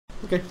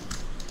Okay.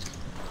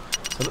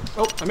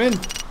 Oh, I'm in.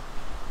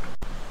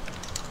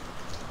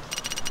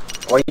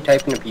 Why are you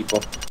typing to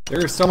people?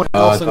 There is someone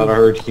else. I thought I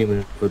heard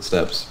human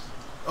footsteps.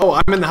 Oh,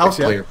 I'm in the house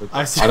yet.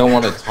 I don't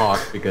want to talk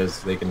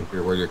because they can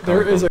hear where you're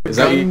coming from. Is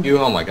that you?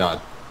 Oh my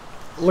god.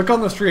 Look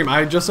on the stream.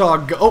 I just saw a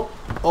go.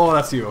 Oh,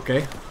 that's you.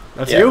 Okay,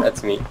 that's you. Yeah,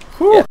 that's me.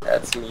 Whew. Yeah,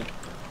 that's me.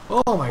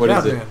 Oh my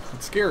god, man,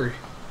 it's scary.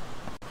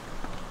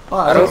 Oh,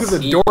 I look through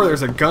the door.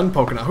 There's a gun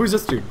poking out. Who's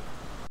this dude?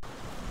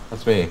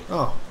 That's me.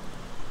 Oh.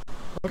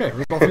 Okay,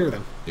 we're both here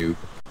then. Dude.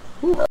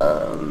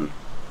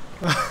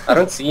 I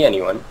don't see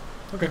anyone.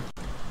 Okay.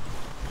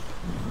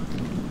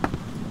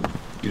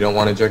 You don't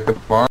want to check the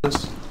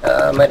barns?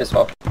 Might as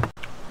well.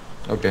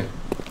 Okay.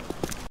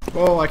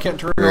 Oh, I can't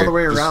turn all the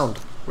way around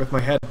with my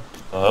head.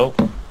 Hello?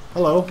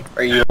 Hello?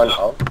 Are you on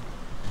call?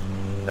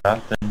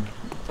 Nothing.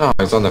 Oh,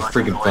 it's on the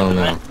freaking phone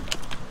now.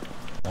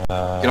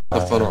 Get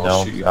off the phone or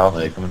I'll shoot you. I'll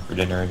be coming for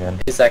dinner again.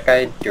 Is that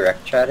guy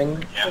direct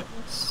chatting? Yeah.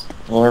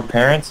 Well, her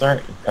parents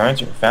aren't.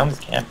 Family's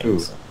camping. Ooh,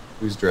 So.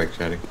 who's direct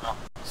chatting?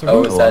 So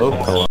oh, is that?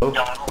 Hello?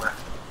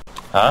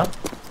 Huh?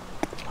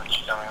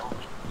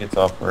 Gets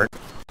off work.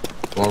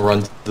 Want to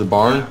run to the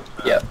barn?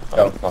 Yeah.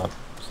 Go.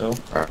 So.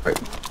 Alright.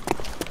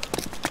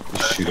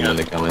 Just shoot them when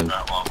they come in.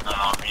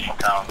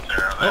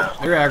 Oh,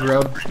 you're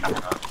aggroed.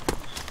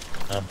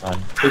 I'm fine.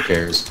 Who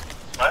cares?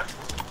 What?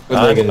 What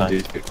are they gonna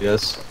do?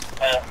 Yes?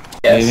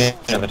 Yes.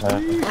 Another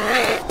time.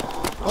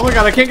 Oh my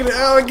god, I can't get in.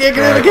 Oh, I can't get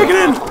in. I can't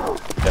get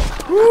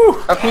in. Woo!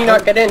 How can you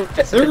not get in?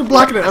 They're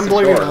blocking it. I'm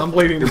bleeding. I'm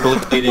bleeding. You're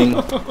bleeding.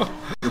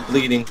 You're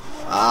bleeding.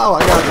 Oh,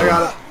 I got it. I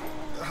got it.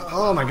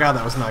 Oh my god,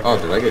 that was not Oh,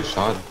 good. did I get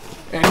shot?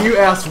 And you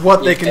asked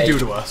what they can do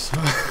to us.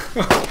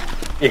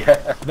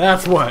 Yeah.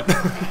 That's what.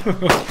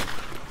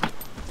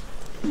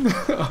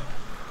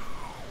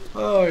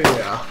 Oh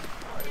yeah.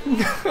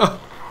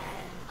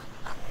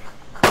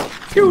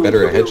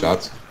 Better at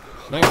headshots.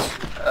 Nice.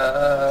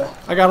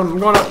 I got him. I'm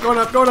going up, going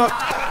up, going up.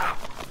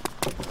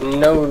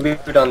 No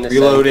loot on this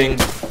Reloading.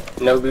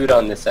 end. No loot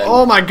on this end.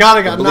 Oh my god,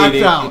 I got knocked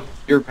out.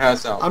 You're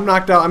passed out. I'm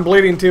knocked out. I'm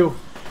bleeding too.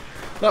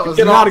 That was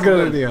not a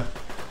good idea.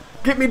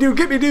 Get me, dude.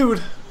 Get me,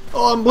 dude.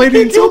 Oh, I'm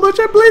bleeding so much.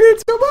 I'm bleeding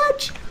so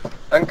much.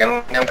 I'm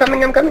coming. I'm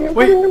coming. I'm coming. I'm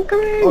Wait. coming. I'm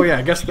coming. Oh yeah,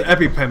 I guess the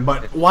EpiPen.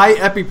 But why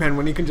EpiPen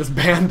when you can just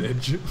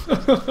bandage?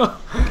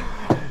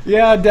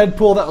 Yeah,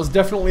 Deadpool. That was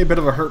definitely a bit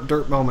of a hurt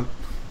dirt moment.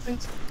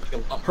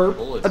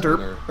 Herp a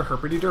derp, a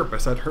herpity derp. I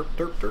said herp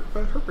derp derp,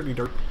 a herpity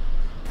derp.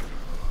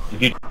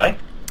 Did you die?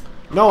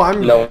 No,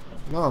 I'm. No.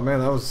 Oh man,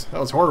 that was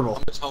horrible.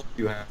 How much health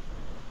do you have?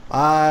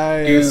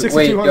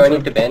 Wait, do I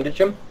need to bandage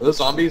him? Are those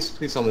zombies?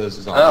 Please tell me those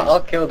are zombies. I'll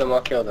kill them.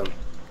 I'll kill them.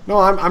 No,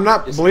 I'm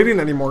not bleeding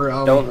anymore.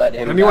 Don't let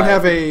him. Anyone die.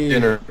 have a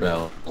Dinner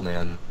bell,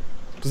 man.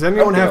 Does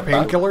anyone have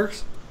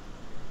painkillers?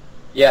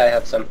 Yeah, I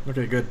have some.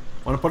 Okay, good.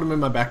 Want to put them in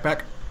my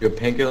backpack? You have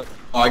painkillers?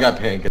 Oh, I got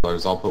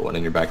painkillers. I'll put one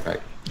in your backpack.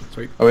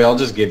 Sweet. Oh wait, I'll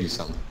just give you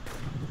some.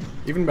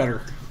 Even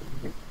better.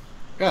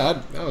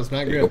 God, that was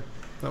not good.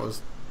 That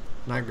was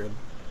not good.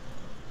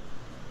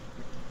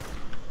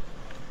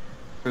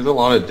 There's a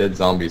lot of dead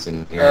zombies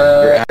in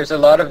here. There's a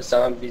lot of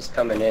zombies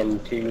coming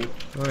in too.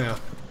 Oh yeah.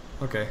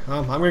 Okay.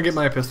 I'm gonna get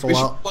my pistol We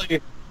out.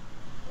 should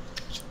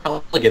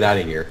probably get out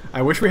of here.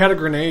 I wish we had a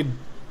grenade.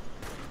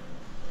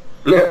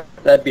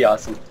 That'd be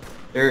awesome.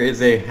 There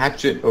is a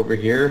hatchet over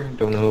here.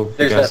 Don't know if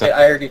There's you guys nothing. have...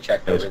 I already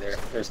checked over there.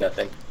 There's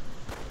nothing.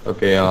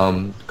 Okay,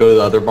 go to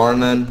the other barn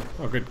then.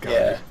 Oh good God.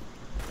 Yeah.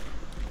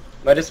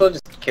 Might as well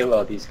just kill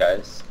all these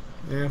guys.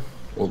 Yeah.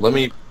 Well, let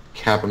me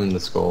cap him in the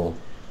skull.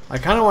 I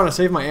kind of want to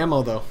save my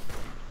ammo though.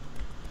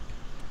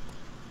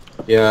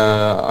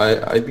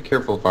 Yeah, I'd be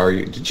careful if I were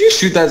you. Did you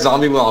shoot that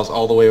zombie while I was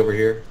all the way over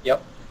here?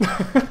 Yep.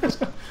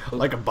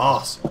 Like a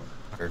boss.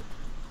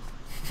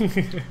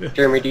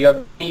 Jeremy, do you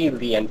have any of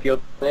the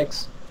Enfield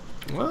mix?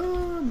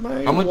 Well,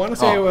 I How much? want to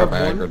say I have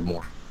I one. heard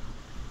more.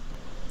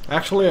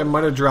 Actually, I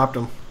might have dropped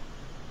them.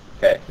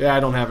 Okay. Yeah, I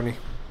don't have any.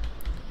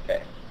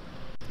 Okay.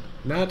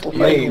 Not How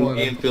many even one.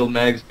 infield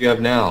mags do you have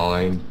now?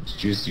 Did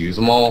you just use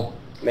them all?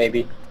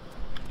 Maybe.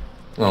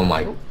 Oh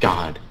my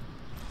God.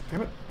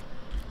 Damn it.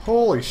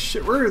 Holy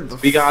shit, where the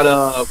We got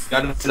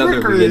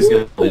another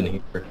vehicle in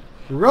here.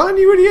 Run,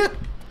 you idiot!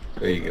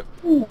 There you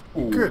go.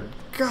 Good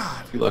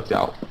God. You lucked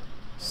out.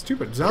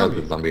 Stupid Got zombie.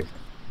 the zombie.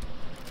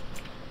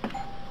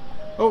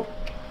 Oh.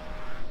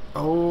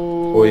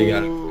 Oh. Oh, you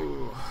got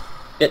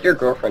it. Get your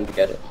girlfriend to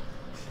get it.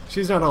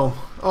 She's not home.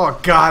 Oh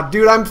God,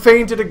 dude, I'm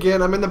fainted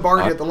again. I'm in the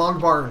barn at the long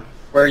barn.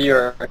 Where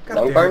you're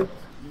long barn?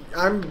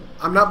 I'm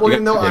not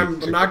bleeding though. I'm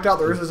knocked out.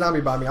 There is a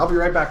zombie by me. I'll be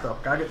right back though.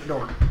 Gotta get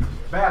going.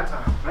 Bad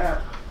time. Bad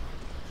time.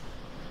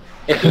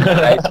 If you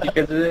died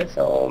because of this,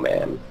 oh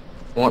man.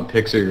 I want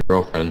pics of your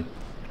girlfriend.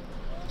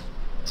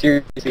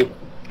 Seriously.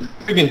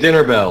 Freaking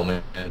dinner bell,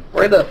 man.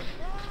 Where the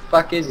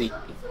fuck is he?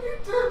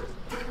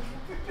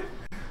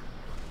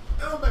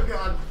 Oh my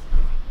God.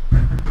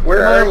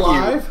 Where Am I are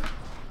alive?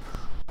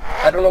 you?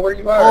 I don't know where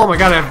you are. Oh my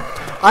God,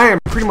 I am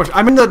pretty much.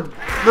 I'm in the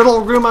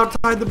little room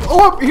outside the.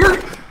 Oh, up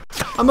here!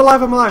 I'm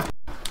alive. I'm alive.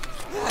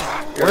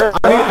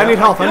 I need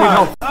help. I need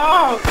help.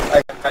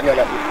 I know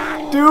that.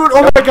 Dude,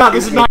 oh my God,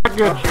 this is not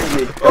good.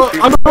 Oh,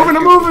 I'm moving.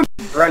 I'm moving.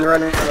 Run,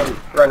 run, run,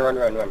 run, run,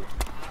 run, run.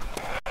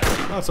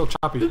 Oh, it's so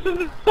choppy.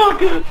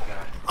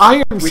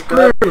 I am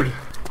screwed.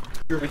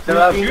 We still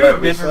have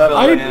blood. We still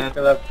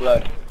have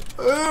blood.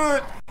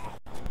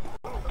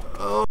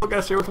 Oh, I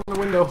gotta stay away from the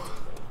window.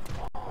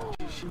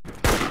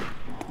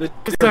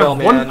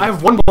 I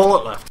have one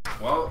bullet left.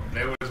 Well,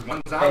 there was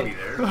one zombie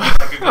there. That's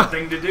like a good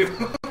thing to do.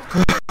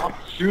 Stop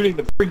shooting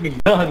the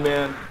freaking gun,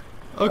 man.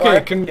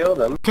 Okay, kill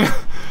them.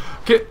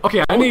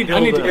 Okay, I need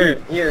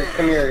to. Here,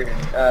 come here.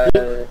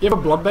 You have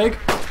a blood bag?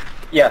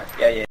 Yeah.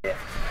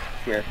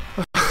 Here.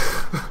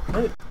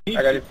 I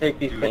gotta take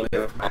these things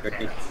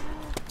quickly.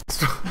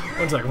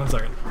 One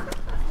second.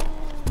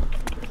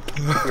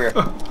 Come here.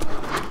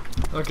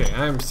 Okay,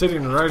 I am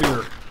sitting right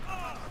here.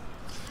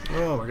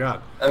 Oh my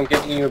god. I'm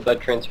giving you a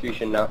blood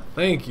transfusion now.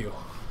 Thank you.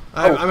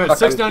 I'm at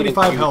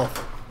 695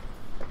 health.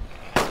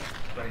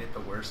 Right at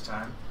the worst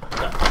time.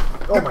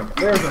 Oh my,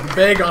 there's a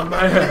bag on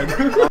my head.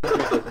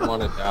 I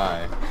want to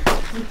die.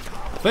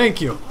 Thank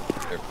you.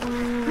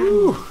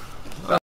 Woo.